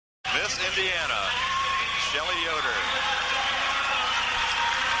Miss Indiana, Shelly Yoder.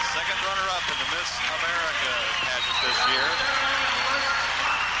 Second runner-up in the Miss America pageant this year.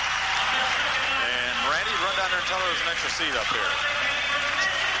 And Randy, run down there and tell her there's an extra seat up here.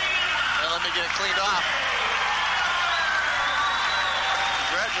 Well, let me get it cleaned off.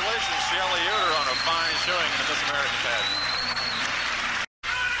 Congratulations, Shelly Yoder, on a fine showing in the Miss America pageant.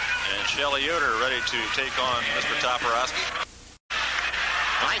 And Shelly Yoder ready to take on Mr. Toporowski.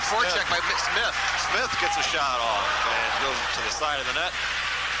 Nice forecheck by Smith. Smith gets a shot off and goes to the side of the net.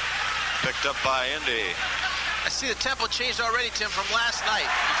 Picked up by Indy. I see the tempo changed already, Tim, from last night.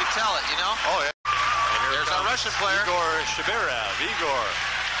 You can tell it, you know? Oh, yeah. And there's our Russian player. Igor Shabirev. Igor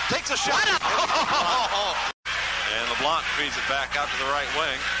takes a shot. And LeBlanc feeds it back out to the right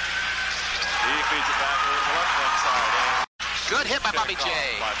wing. He feeds it back over to the left wing side. And good hit by Bobby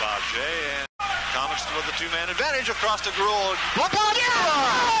J. By Bob J. And Komets with the two-man advantage across the Gruel. LeBlanc!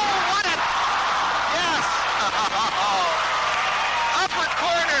 Yeah! What a... Yes! Upper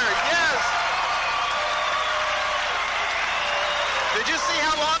corner, yes! Did you see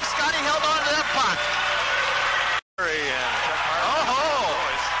how long Scotty held on to that puck? In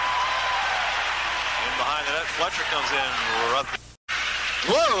behind the net, Fletcher comes in.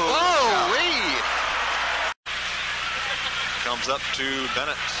 Whoa! Whoa-wee! Comes up to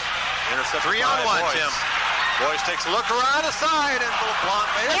Bennett. Intercepted 3-on-1, Tim. Boyce takes a look around the side, and LeBlanc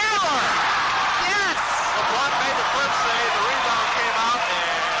made it. Yes! LeBlanc made the first save. The rebound came out,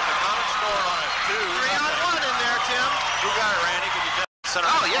 and the Komets score on it. 3-on-1 in there, Tim. Who got it, Randy? Could you tell? Center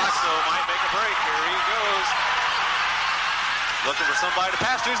yes. So might make a break. Here he goes. Looking for somebody to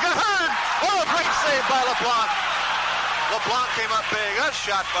pass to. He's got hurt. Oh, great save by LeBlanc. LeBlanc came up big. That's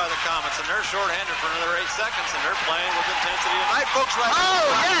shot by the Komets, and they're shorthanded for another 8 seconds, and they're playing with intensity tonight, folks. Right now.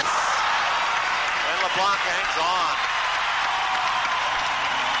 Oh, yes. And LeBlanc hangs on.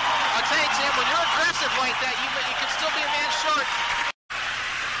 I'll tell you, Tim, when you're aggressive like that, you can still be a man short.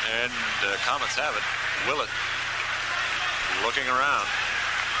 And Komets have it. Willett looking around.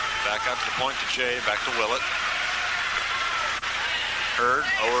 Back out to the point to Jay. Back to Willett. Hurd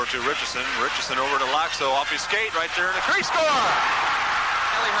over to Richardson. Richardson over to Laxo. Off his skate right there in the crease. Score!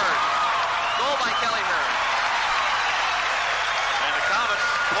 Kelly Hurd. Goal by Kelly Hurd. And the Komets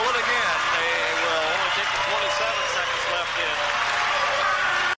pull it again. They will only take the 27 seconds left in.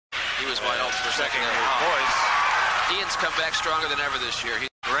 He was wide open for a second there. Boyce. Ian's come back stronger than ever this year.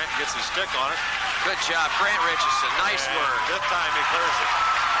 Grant gets his stick on it. Good job, Grant Richardson. Nice work. This time he clears it.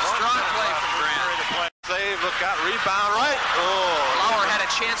 Strong play from Grant. Save, look out, rebound right. Oh, Lauer had a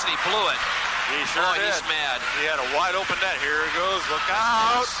chance and he blew it. He sure did. He's mad. He had a wide open net. Here he goes. Look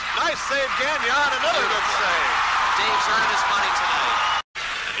out. Nice save, Gagnon. Another good save. Dave's earning his money tonight.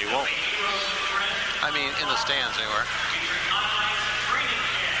 And he won't. I mean, in the stands anywhere.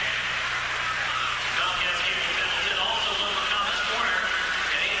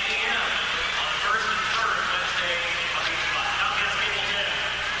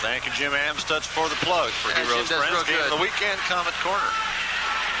 Thank you, Jim Amstutz, for the plug for Heroes Friends. Game of the weekend, Comet Corner.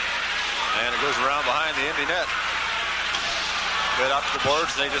 And it goes around behind the Indy net. Good out to the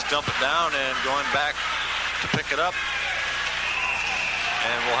boards. They just dump it down and going back to pick it up.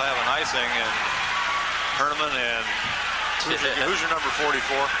 And we'll have an icing and Herman and who's your number 44?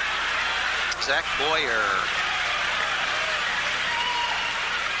 Zach Boyer.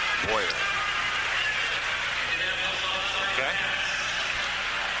 Boyer. Okay.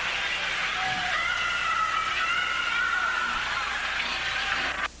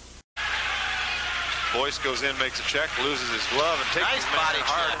 Boyce goes in, makes a check, loses his glove, and takes nice body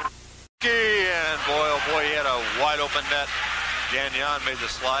hard. And boy, oh boy, he had a wide open net. Gagnon made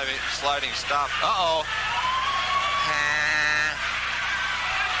the sliding stop. Uh-oh.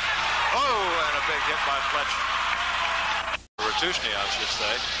 Oh, and a big hit by Fletcher. Ratushny, I should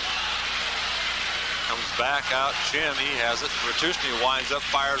say. Comes back out. Chin, he has it. Ratushny winds up,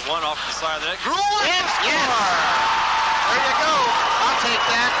 fires one off the side of the net. Yes! There you go. I'll take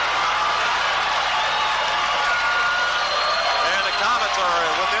that. And the Komets are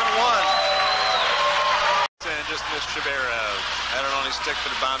within one. And just missed Shabirev. Had it on his stick,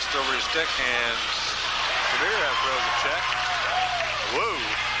 but it bounced over his stick, and Shabirev throws a check. Whoa.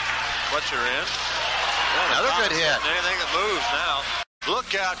 Fletcher in. Another good hit. Anything that moves now.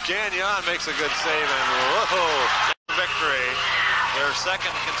 Look out, Gagnon makes a good save, and whoa, victory. Their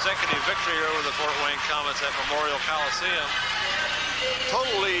second consecutive victory over the Fort Wayne Komets at Memorial Coliseum.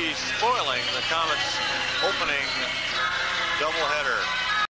 Totally spoiling the Komets' opening doubleheader.